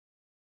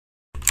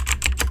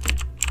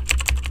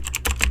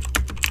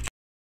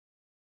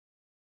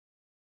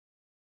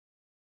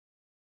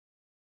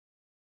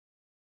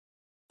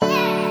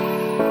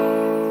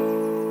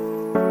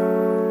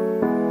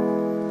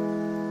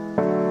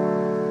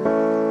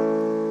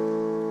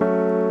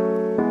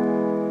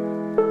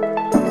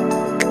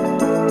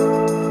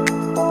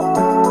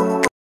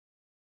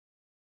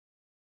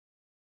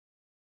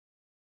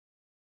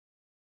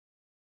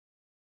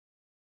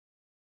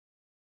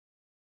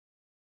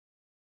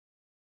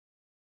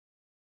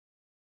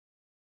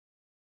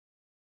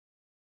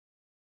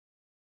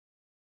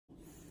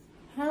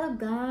Hello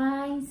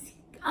guys,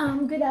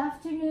 good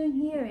afternoon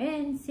here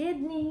in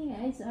Sydney.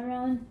 It's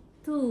around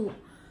 2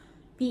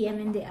 p.m.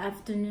 in the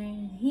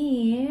afternoon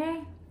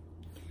here.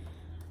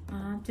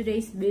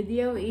 Today's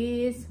video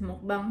is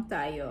mukbang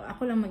tayo.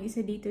 Ako lang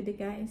mag-isa dito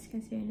guys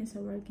kasi nasa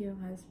work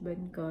yung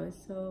husband ko.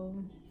 So,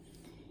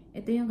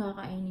 ito yung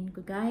kakainin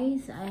ko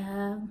guys. I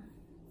have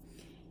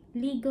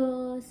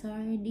Ligo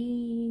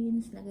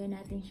sardines. Lagay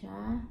natin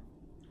siya.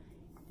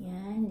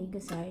 Yan, Ligo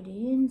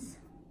sardines.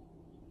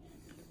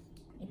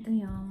 Ito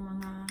yung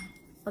mga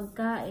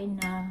pagkain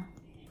na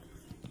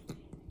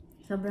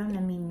sobrang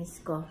namimiss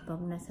ko pag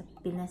nasa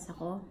Pinas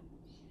ako.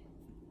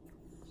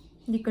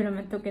 Hindi ko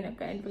naman to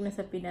kinakain pag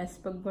nasa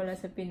Pinas. Pag wala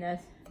sa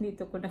Pinas,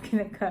 dito ko na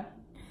kinakain.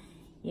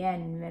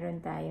 Yan,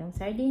 meron tayong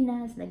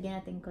sardinas.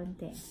 Lagyan natin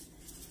konti.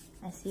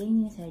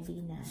 Asin yung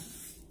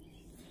sardinas.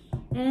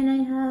 And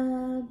I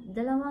have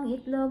dalawang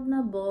itlog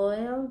na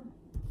boiled.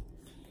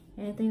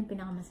 And ito yung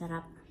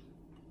pinakamasarap.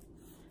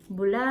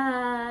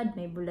 Bulad.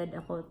 May bulad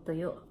ako.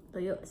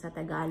 Tuyo sa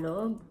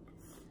Tagalog.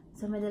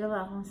 So, may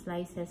dalawa akong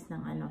slices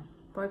ng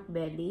pork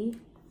belly.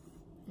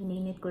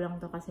 Ininit ko lang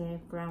to kasi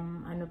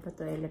from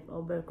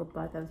leftover ko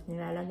pa. Tapos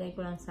nilalagay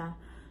ko lang sa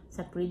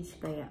fridge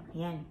kaya.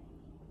 Yan.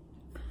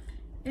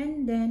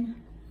 And then,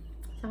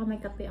 saka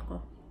may kape ako.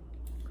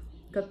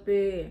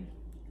 Kape.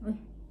 Uy.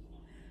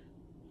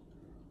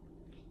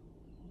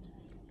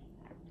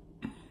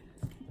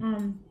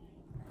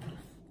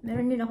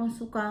 Meron din akong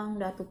sukang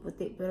dato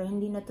puti. Pero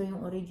hindi na to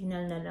yung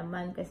original na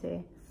laman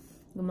kasi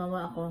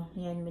gumawa ako.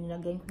 Yan,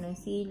 binilagyan ko ng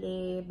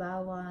sili,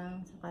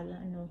 bawang, saka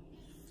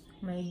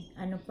may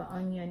pa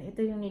onion.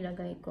 Ito yung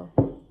nilagay ko.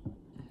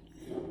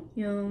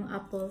 Yung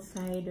apple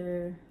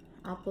cider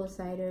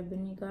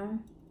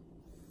vinegar.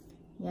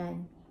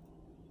 Yan.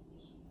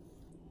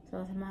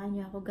 So, samahan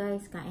niyo ako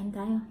guys. Kain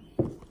tayo.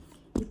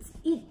 Let's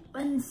eat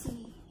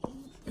fancy.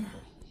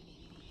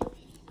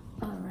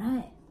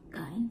 Alright.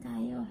 Kain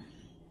tayo.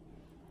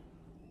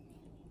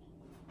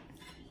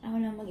 Ako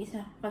lang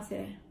mag-isa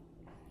kasi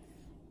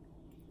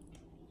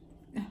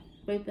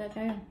pray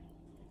tayo.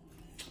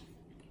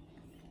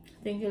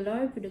 Thank you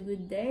Lord for the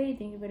good day.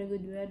 Thank you for the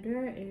good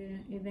weather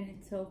even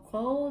it's so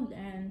cold,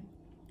 and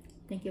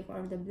thank you for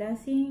all the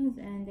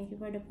blessings, and thank you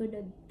for the food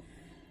that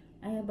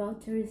I about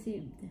to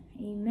receive.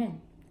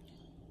 Amen.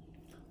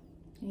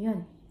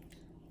 Ayan.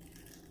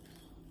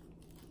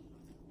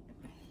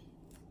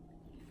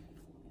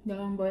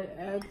 Dalawang boiled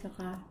egg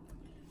saka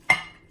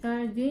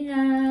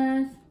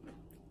sardinas.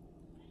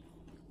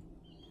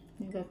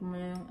 Nilagay ko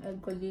muna yung egg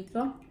ko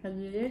dito sa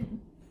gilid.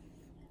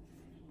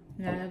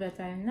 Nalagay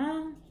tayo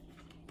ng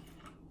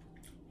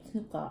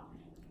suka.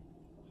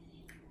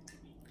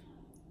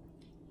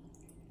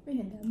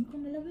 Ay, ang dami ko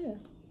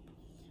nalagay.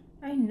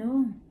 I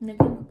know.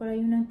 Nagyan ko pala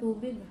yun ng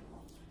tubig.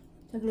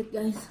 Saglit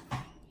guys.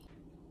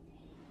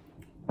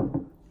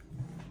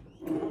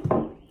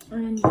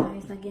 Ayan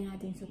guys, lagyan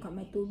natin suka.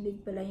 May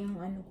tubig pala yung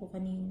ko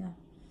kanina.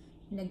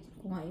 Nilagyan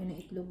ko nga yun ng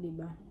itlog,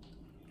 diba?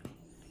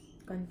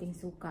 Konting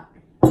suka.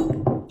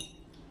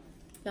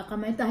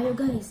 Kamay tayo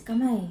guys,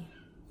 kamay.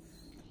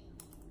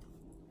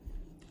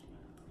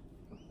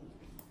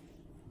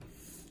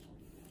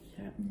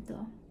 Sarap nito.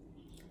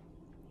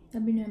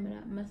 Sabi na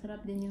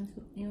masarap din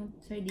yung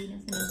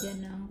sardinas na lagyan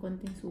ng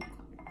konting suka.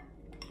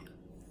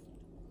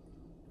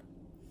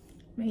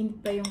 Mainit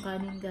pa yung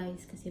kanin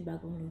guys kasi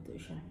bagong luto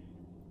siya.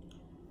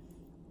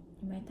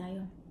 Kamay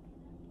tayo.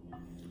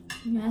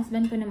 Yung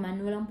husband ko naman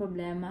walang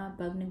problema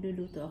pag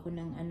nagluluto ako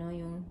ng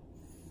yung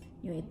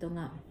ito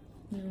nga,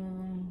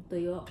 yung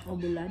tuyo o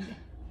bulad.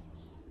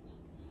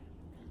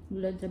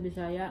 Bulad sa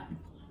Bisaya.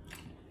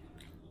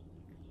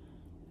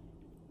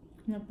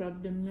 No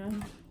problem yan.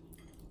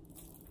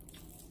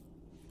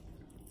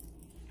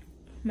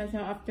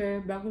 Basta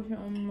after, bago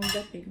siya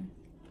magdating,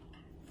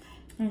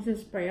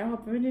 nasa-spray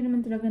ako. Pero hindi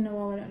naman talaga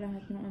nawawala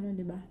lahat ng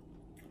diba?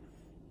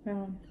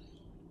 Pero,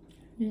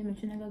 hindi naman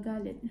siya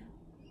nagagalit.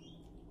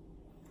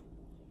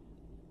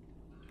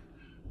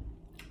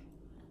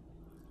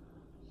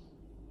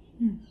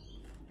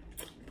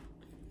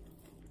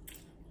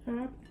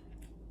 Sarap.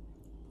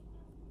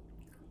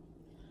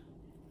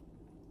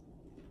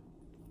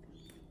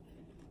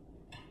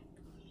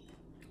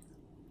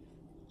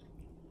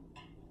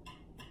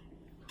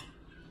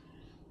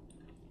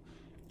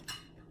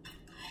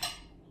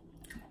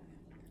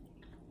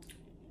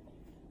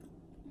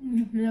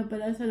 Wala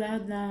pala sa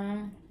lahat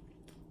ng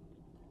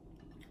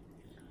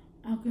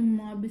aking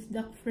mga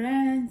bisdak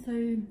friends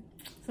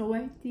sa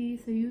YT,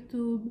 sa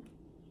YouTube.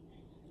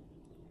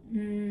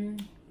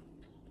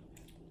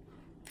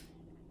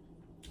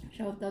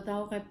 Shoutout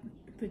ako kay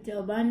Pretty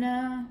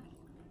Albana,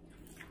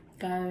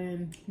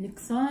 kay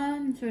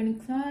Nixon, Sir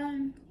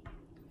Nixon,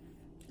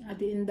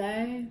 Ate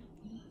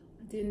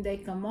Inday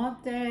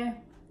Kamote,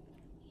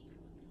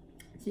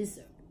 she's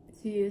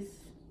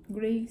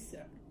Grace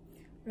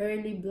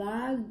Early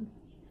Vlog,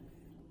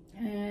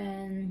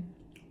 and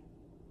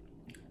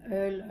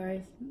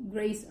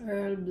Grace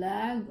Earl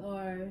Vlog,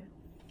 or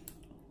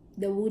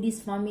the Woody's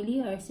family,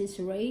 or Sis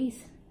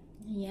Race.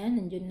 Ayan,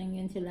 nandiyan lang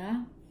yan sila.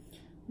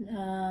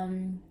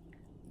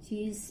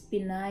 She's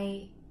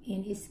Pinay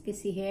in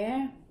Iskisi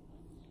Hair.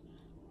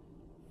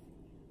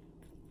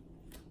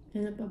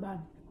 Sino pa ba?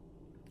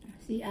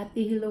 Si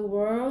Ate Hello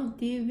World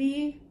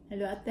TV.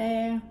 Hello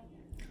Ate.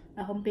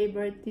 Akong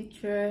favorite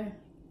teacher.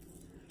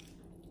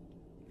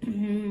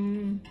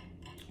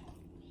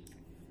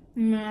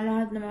 Mga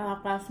lahat ng mga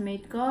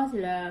classmate ko.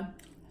 Sila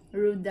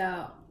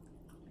Ruda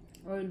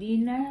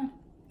Ordina.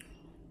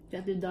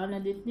 Ate Donna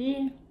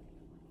Ditli.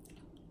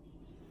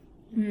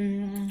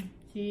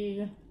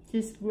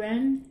 Sis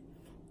Gwen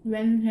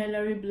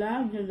Hillary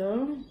Vlog.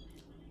 Hello.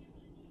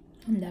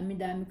 Ang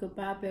dami-dami ko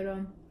pa.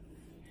 Pero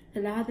sa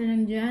lahat na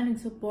nandiyan,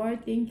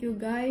 nag-support. Thank you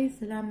guys.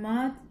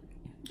 Salamat.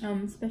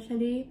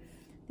 Especially,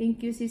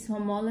 thank you sis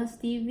Homolas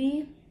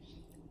TV.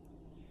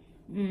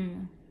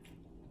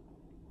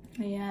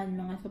 Ayan,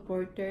 mga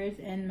supporters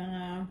and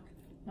mga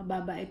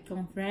mababait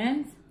kong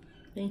friends.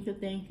 Thank you,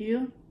 thank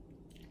you.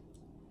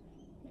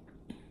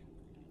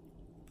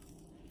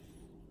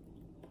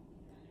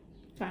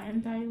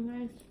 Kain tayo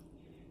guys.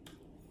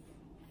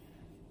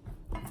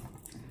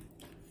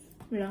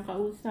 Walang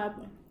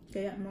kausap.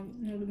 Kaya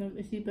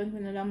nag-isipan ko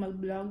na lang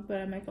mag-vlog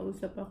para may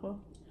kausap ako.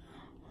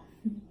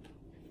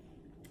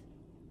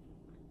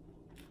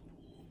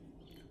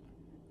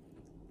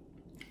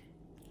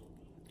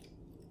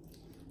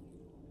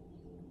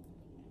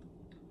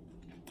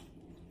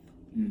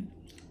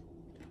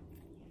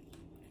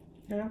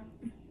 Sarap.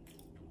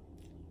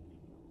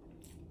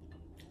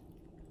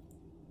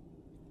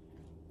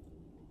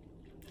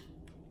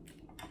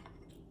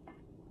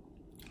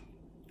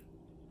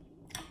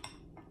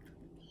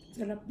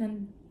 Sarap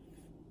ng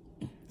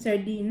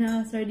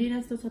sardinas.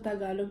 Sardinas to sa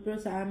Tagalog, pero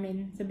sa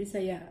amin, sa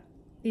Bisaya,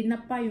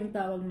 tinapa yung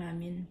tawag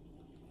namin.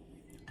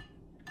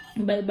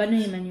 Iba na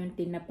naman yung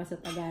tinapa sa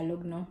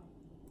Tagalog, no?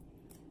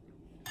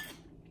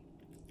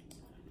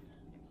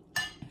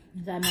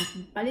 Sa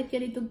amin, palit ka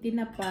ditong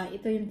tinapa.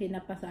 Ito yung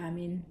tinapa sa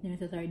amin. Yung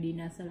sa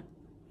sardinas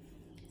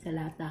sa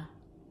lata.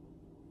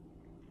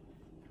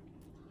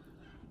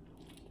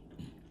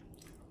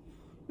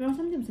 Pero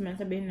sometimes man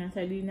sabihin na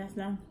sardinas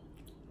lang.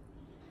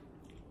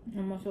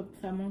 Yung masop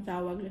sa mong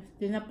tawag.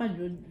 Tinapa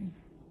jud.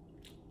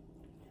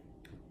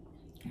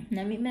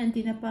 Nami man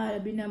tinapa,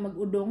 labi na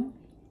mag-udong.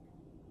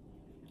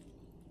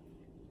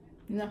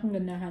 Hindi akong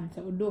ganahan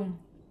sa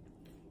udong.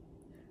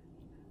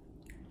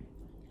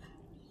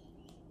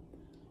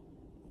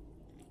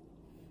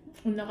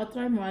 Kung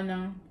nakatry mo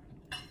anang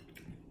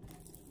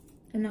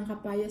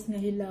kapayas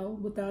nga hilaw,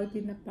 butawag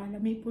tinapa,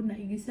 lami po na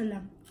igisa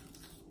lang.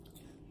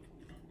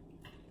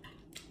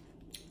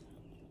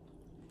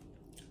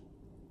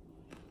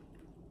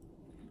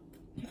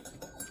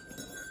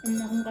 Ang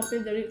akong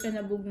kape dari ka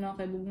na bugnaw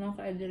kay bugnaw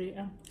ka dari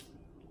ah.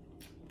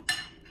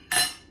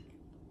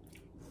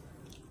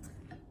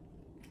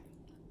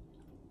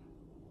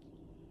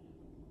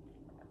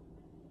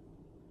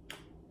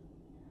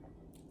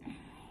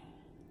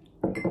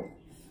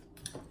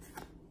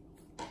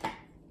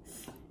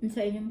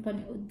 Sa inyong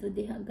panood to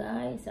diha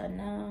guys,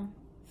 sana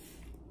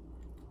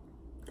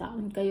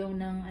kaon kayo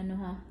ng ano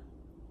ha,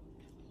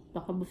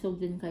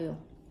 pakabusog din kayo.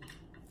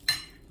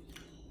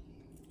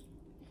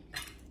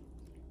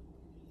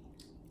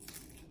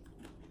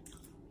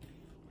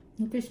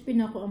 Crispy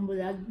na ako ang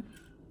bulad.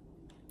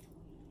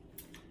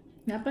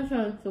 Napa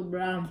siya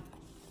sobra.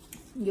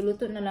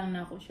 Giluto na lang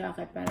na ako siya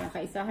kay para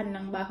kaisahan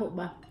ng baho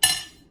ba.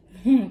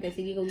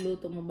 Kasi sige kog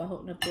luto mo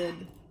baho na pod.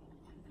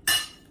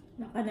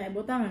 Naka na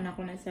ibutangan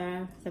ako na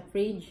sa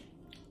fridge.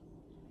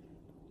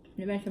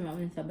 Di ba siya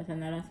maunsa basta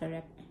na lang sa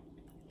rep.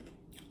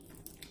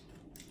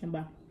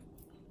 Diba?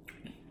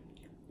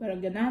 Para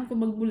ganahan ko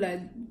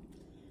magbulad.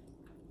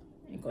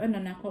 Iko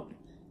ano na ako.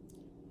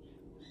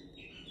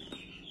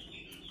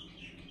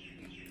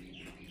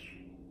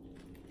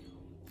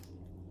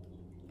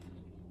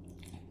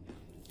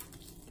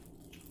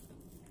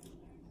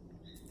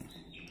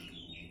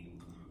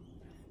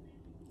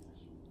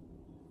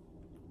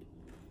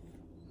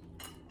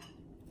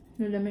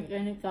 Nalamig kayo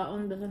ni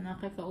kaon, basta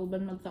nakay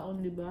kauban magkaon,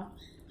 di ba?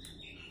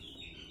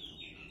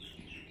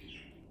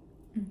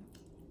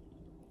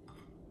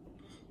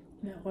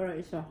 May ako ra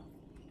isa.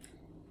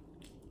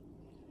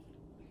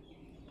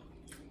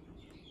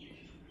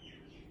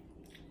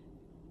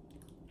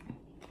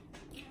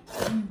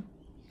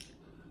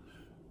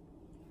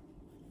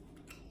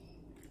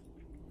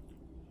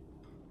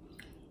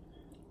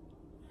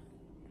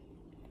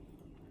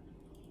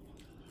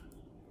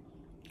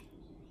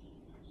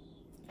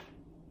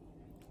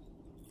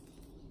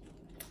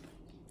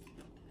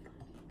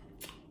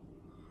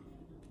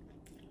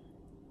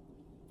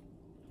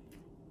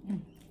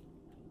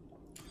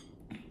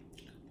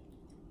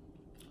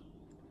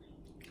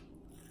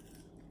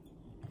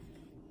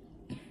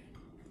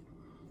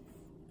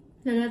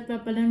 Sa lahat pa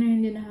pala na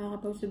hindi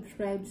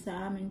nakakapag-subscribe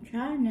sa aming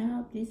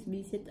channel, please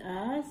visit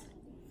us.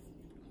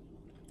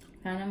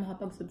 Sana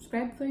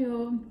makapag-subscribe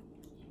kayo.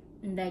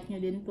 And like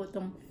nyo din po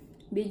tong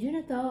video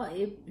na to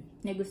if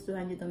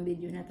nagustuhan nyo tong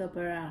video na to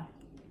para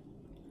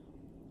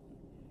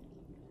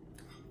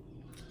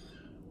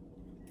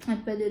at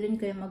pwede rin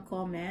kayo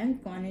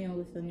mag-comment kung ano yung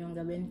gusto nyong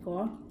gawin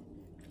ko.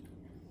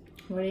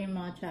 Wala yung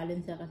mga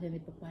challenge kasi hindi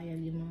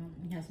papayag yung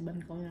mga husband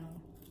ko na.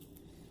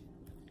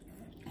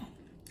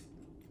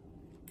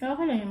 Pero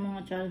okay lang yung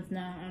mga challenge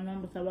na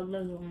ano, basta wag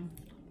lang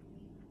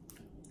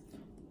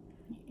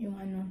yung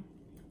ano,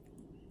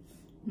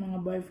 mga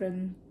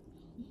boyfriend,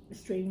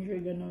 stranger,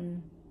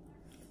 ganun.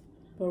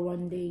 For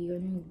one day,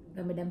 yun.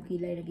 Madam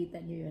Kilay,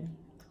 nakita niyo yun.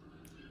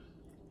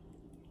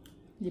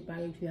 Hindi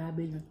payag si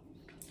Habi na.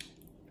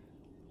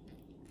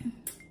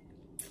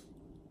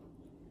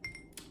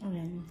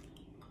 Ayan.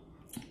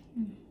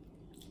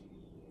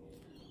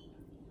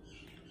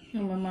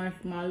 Yung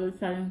marshmallow,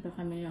 sayang pa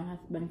kami ng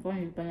husband ko.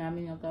 Hindi pa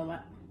namin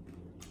nagawa.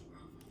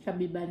 Sa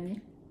biban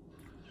niya.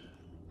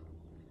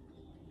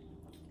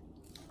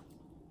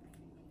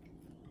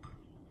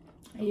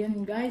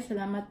 Ayun guys,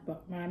 salamat po.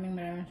 Maraming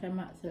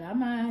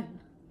salamat.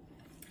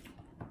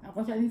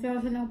 Ako sa inyo sa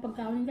ng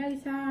pagkain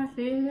guys ha.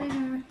 See you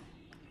later.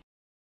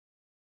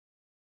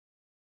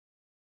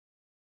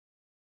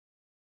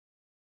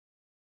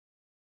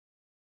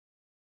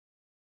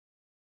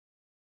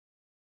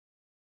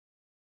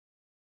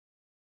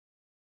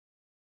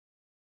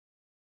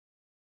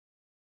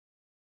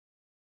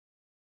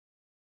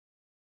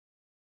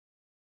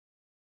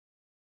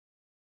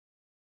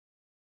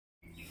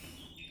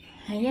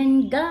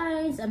 Ayan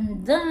guys,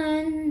 I'm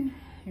done.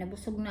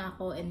 Nabusog na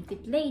ako. Empty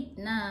plate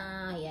na.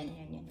 Ayan.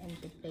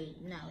 Empty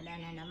plate na. Wala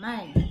na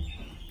naman.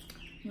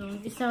 Yung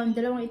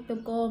dalawang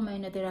itlog ko,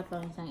 may natira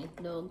pang isang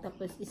itlog.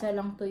 Tapos isa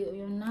lang tuyo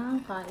yung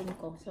nakain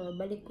ko. So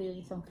balik ko yung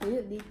isang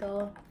tuyo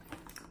dito.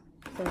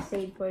 So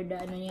save for the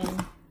ano yan.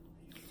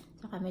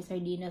 Saka may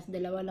sardinas.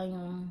 Dalawa lang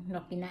yung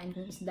kinain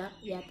kong isda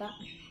yata.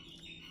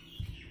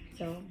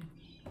 So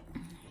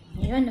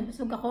ayun,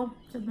 nabusog ako.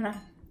 Sobra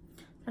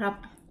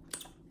sarap.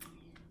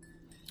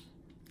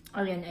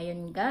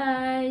 Ayun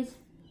guys.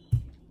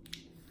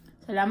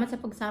 Salamat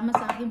sa pagsama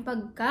sa aking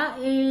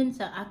pagkain,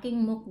 sa aking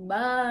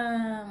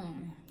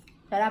mukbang.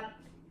 Sarap.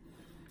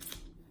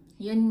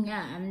 Yun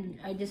nga.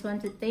 I just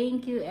want to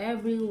thank you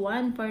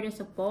everyone for the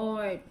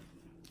support.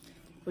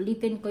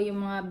 Ulitin ko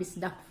yung mga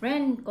bisdak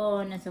friend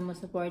ko na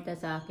sumusuporta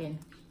sa akin.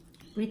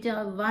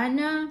 Rita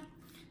Havana,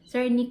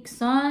 Sir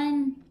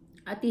Nixon,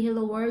 Ate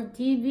Hello World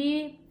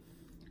TV,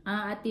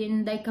 Ate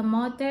Inday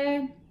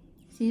Kamote,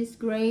 Sis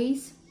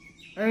Grace,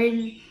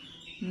 Earl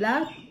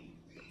Black,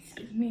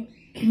 excuse me,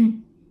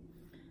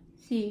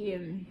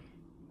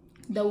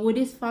 the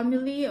Woodies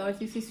family or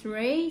Sis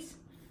Race,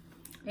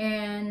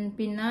 and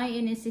Pinay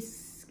and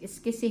Sis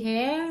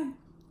Hair,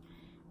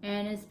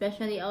 and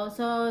especially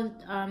also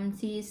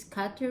Sis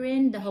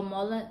Catherine, the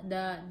Homolas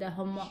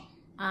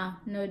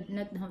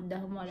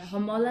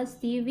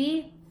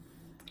TV,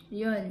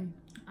 yun,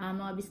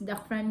 mga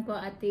bisdak friend ko,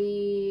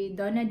 Ate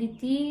Donna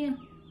DT,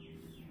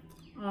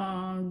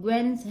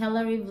 Gwen's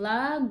Hillary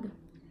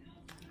Vlog,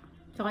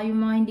 saka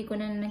yung mga hindi ko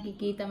na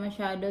nakikita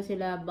masyado,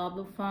 sila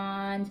Bubble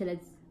Fun,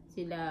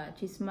 sila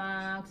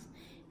Chismax,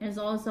 and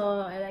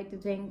also I like to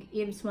thank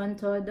Yves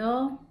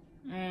Wantodo,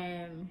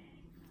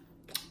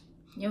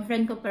 yung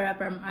friend ko para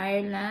from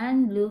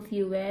Ireland, Blue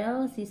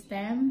Fuel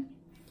System,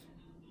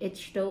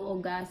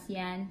 H2O Gas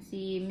yan,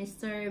 si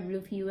Mr.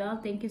 Blue Fuel,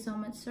 thank you so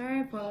much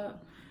sir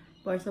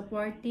for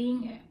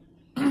supporting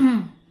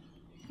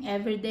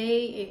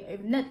everyday,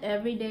 if not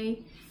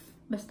everyday,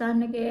 basta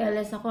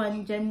nag-ALS ako,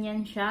 andyan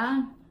yan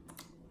siya.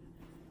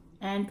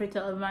 And Prito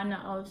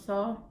Alvana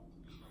also.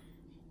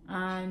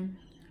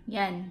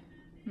 Yan,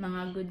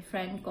 mga good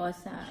friend ko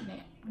sa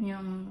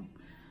yung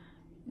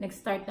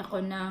nag-start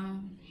ako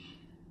ng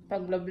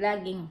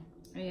pag-vlogging.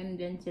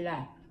 Ayan din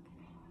sila.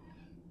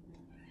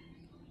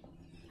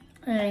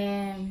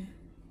 And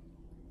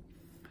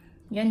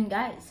yan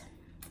guys.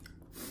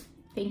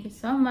 Thank you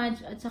so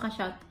much. At saka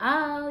shout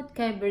out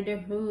kay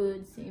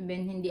Brotherhoods.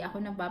 Even hindi ako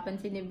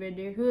napapansin ni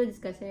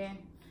Brotherhoods kasi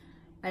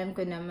alam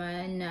ko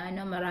naman na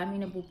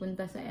maraming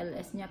napupunta sa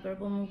LS niya, pero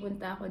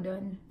pumupunta ako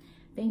doon.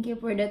 Thank you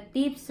for the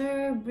tips,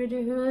 sir,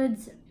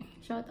 Brotherhoods.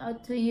 Shout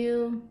out to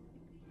you.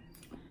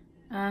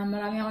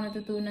 Marami ako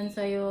natutunan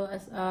sa iyo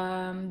as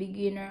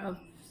beginner of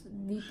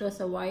dito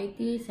sa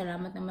YT.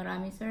 Salamat na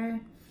marami,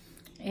 sir.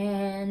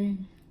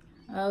 And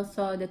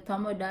also the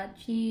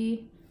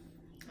Tomodachi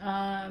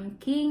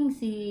King,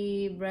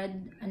 si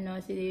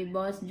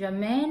Boss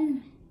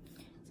Jamen.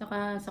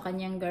 Saka sa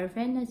kanyang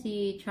girlfriend na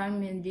si Charm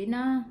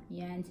Medina.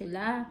 Yan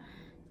sila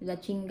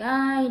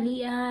Chingay,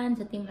 Lian,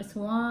 sa Team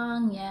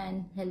Aswang.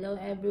 Yan. Hello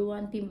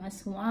everyone, Team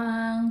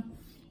Aswang.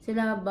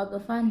 Sila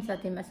Bagafan sa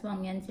Team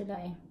Aswang. Yan sila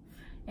eh.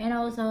 And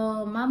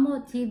also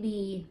Mamo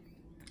TV.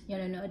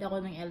 Yan, nanood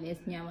ako ng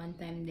LS niya one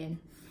time din.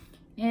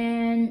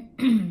 And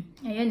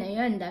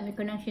ayun. Dami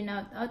ko nang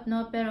shinout out,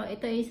 no? Pero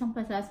ito ay isang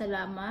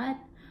pasasalamat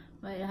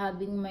while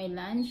having my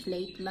lunch,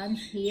 late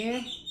lunch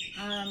here.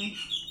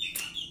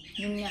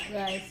 Yun nga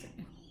guys,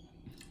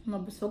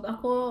 mabusog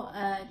ako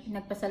at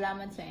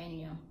nagpasalamat sa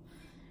inyo.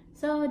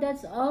 So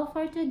that's all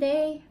for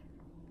today.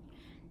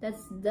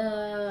 That's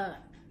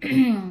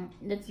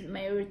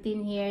my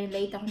routine here.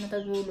 Late ako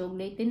natutulog,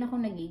 late din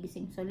ako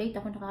nagigising. So late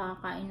ako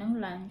nakakakain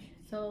ng lunch.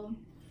 So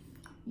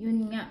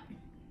yun nga.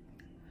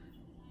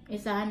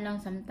 isahan lang.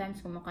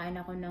 Sometimes kumakain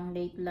ako ng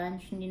late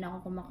lunch, hindi na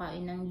ako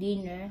kumakain ng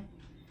dinner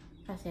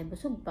kasi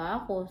busog pa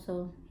ako.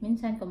 So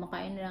minsan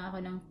kumakain na lang ako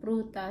ng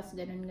prutas,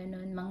 ganun,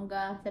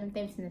 mangga.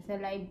 Sometimes nasa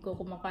live ko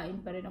kumakain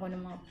pa rin ako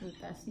ng mga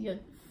prutas.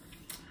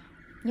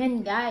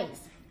 Yan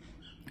guys.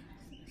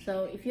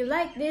 So if you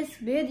like this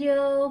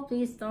video,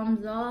 please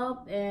thumbs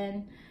up,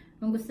 and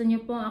kung gusto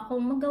niyo po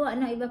akong magawa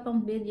ng iba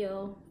pang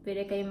video,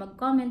 pwede kayo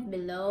mag-comment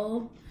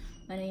below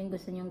ano yung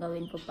gusto niyo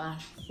gawin ko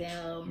pa.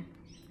 So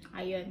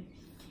ayun.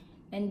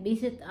 And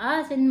visit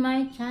us in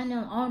my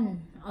channel,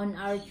 on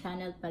our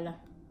channel pala.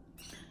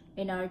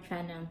 In our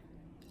channel.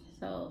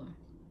 So,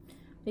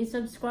 please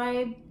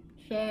subscribe,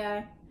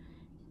 share,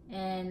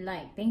 and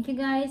like. Thank you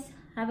guys.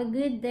 Have a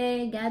good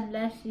day. God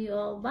bless you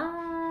all.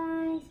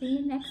 Bye. See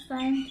you next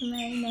time to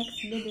my next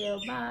video.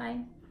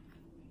 Bye.